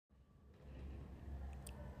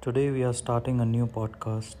Today we are starting a new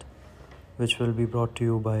podcast which will be brought to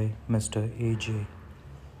you by Mr. AJ,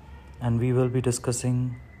 and we will be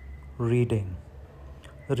discussing reading.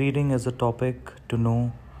 Reading is a topic to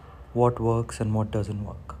know what works and what doesn't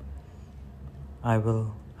work. I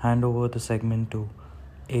will hand over the segment to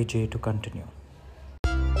AJ to continue.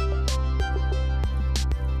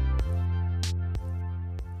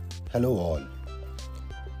 Hello all.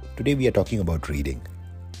 Today we are talking about reading.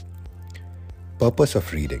 Purpose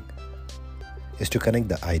of reading is to connect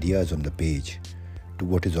the ideas on the page to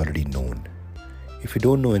what is already known. If you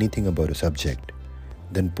don't know anything about a subject,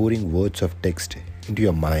 then pouring words of text into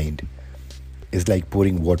your mind is like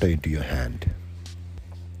pouring water into your hand.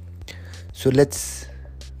 So let's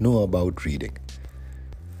know about reading.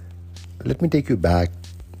 Let me take you back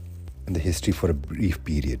in the history for a brief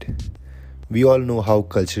period. We all know how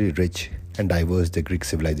culturally rich and diverse the Greek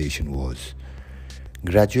civilization was.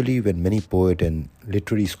 Gradually, when many poets and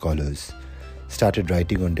literary scholars started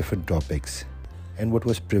writing on different topics and what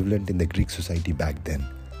was prevalent in the Greek society back then,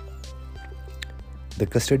 the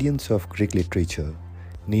custodians of Greek literature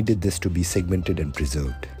needed this to be segmented and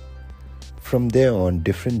preserved. From there on,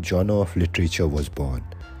 different genre of literature was born.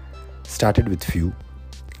 Started with few: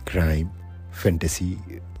 crime, fantasy,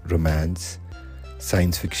 romance,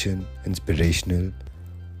 science fiction, inspirational,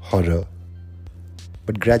 horror.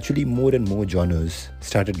 But gradually more and more genres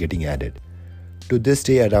started getting added. To this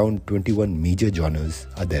day, around 21 major genres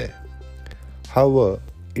are there. However,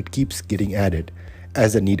 it keeps getting added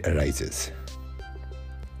as the need arises.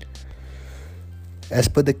 As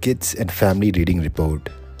per the Kids and Family Reading Report,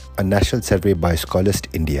 a national survey by Scholars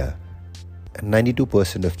India,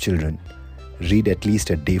 92% of children read at least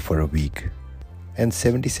a day for a week, and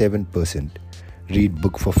 77% read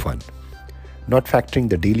book for fun, not factoring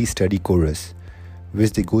the daily study chorus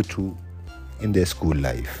which they go through in their school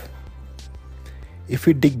life. If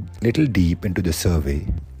we dig little deep into the survey,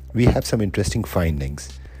 we have some interesting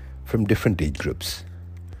findings from different age groups.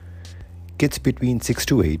 Kids between 6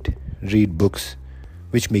 to 8 read books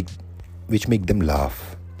which make them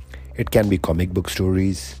laugh. It can be comic book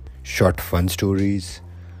stories, short fun stories,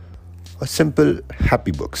 or simple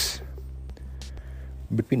happy books.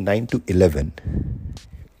 Between 9 to 11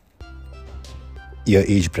 year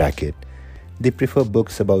age bracket, they prefer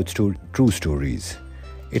books about true stories.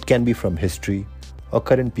 It can be from history or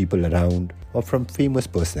current people around or from famous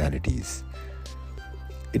personalities.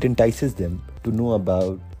 It entices them to know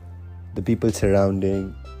about the people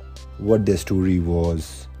surrounding, what their story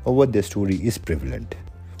was or what their story is prevalent.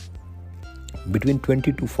 Between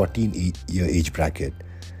 20 to 14 year age bracket,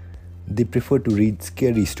 they prefer to read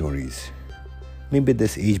scary stories. Maybe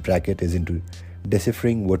this age bracket is into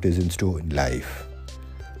deciphering what is in store in life.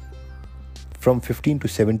 From 15 to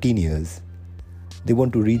 17 years, they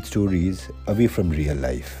want to read stories away from real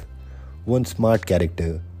life. One smart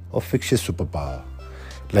character or fictitious superpower,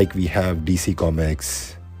 like we have DC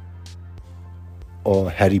Comics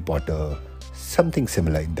or Harry Potter, something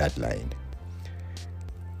similar in that line.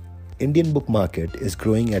 Indian book market is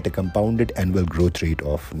growing at a compounded annual growth rate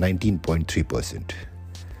of 19.3%.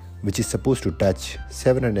 which is supposed to touch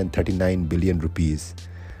 739 billion rupees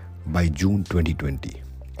by June 2020,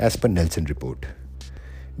 as per Nielsen report,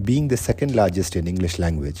 being the second largest in English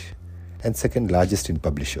language and second largest in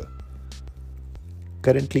publisher.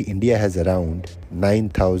 Currently, India has around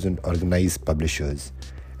 9,000 organized publishers,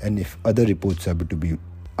 and if other reports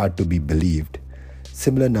are to be believed,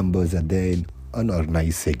 similar numbers are there in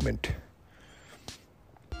unorganized segment.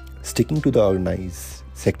 Sticking to the organized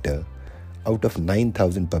sector, out of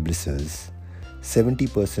 9,000 publishers,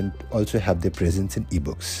 70% also have their presence in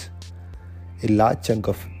ebooks. A large chunk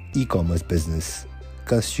of e-commerce business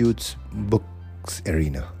constitutes books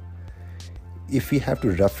arena. If we have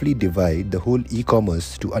to roughly divide the whole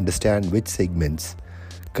e-commerce to understand which segments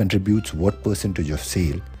contributes what percentage of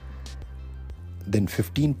sale, then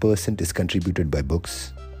 15% is contributed by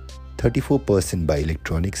books, 34% by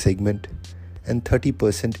electronic segment, and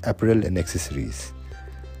 30% apparel and accessories.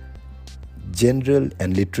 General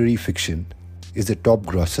and literary fiction is the top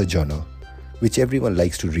grosser genre which everyone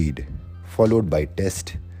likes to read, followed by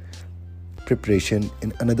test preparation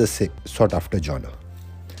in another sought after genre.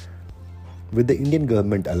 With the Indian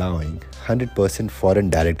government allowing 100% foreign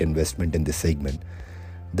direct investment in this segment,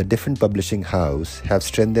 the different publishing houses have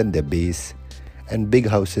strengthened their base, and big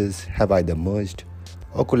houses have either merged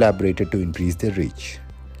or collaborated to increase their reach.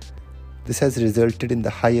 This has resulted in the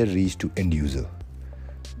higher reach to end user,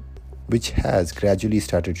 which has gradually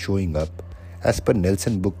started showing up. As per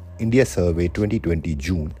Nielsen Book India Survey 2020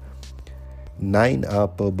 June, 9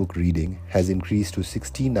 hours per book reading has increased to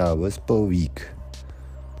 16 hours per week.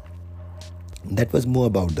 That was more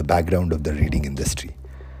about the background of the reading industry.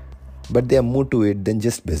 But there are more to it than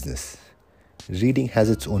just business. Reading has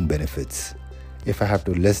its own benefits. If I have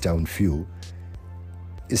to list down few,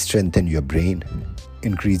 it strengthens your brain,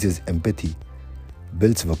 increases empathy,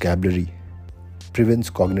 builds vocabulary, prevents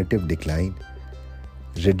cognitive decline,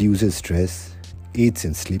 reduces stress, aids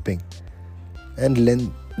in sleeping, and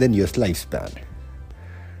lengthens your lifespan.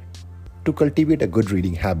 To cultivate a good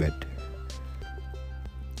reading habit,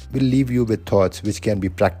 we'll leave you with thoughts which can be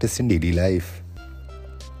practiced in daily life.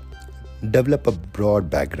 Develop a broad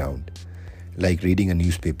background, like reading a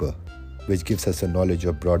newspaper, which gives us a knowledge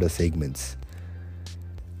of broader segments.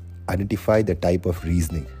 Identify the type of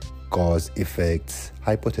reasoning, cause, effects,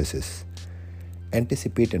 hypothesis.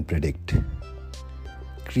 Anticipate and predict.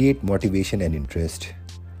 Create motivation and interest.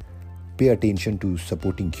 Pay attention to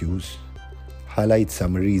supporting cues. Highlight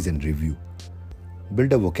summaries and review.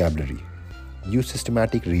 Build a vocabulary. Use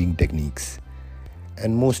systematic reading techniques.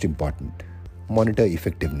 And most important, monitor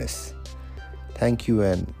effectiveness. Thank you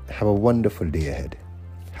and have a wonderful day ahead.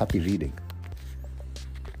 Happy reading.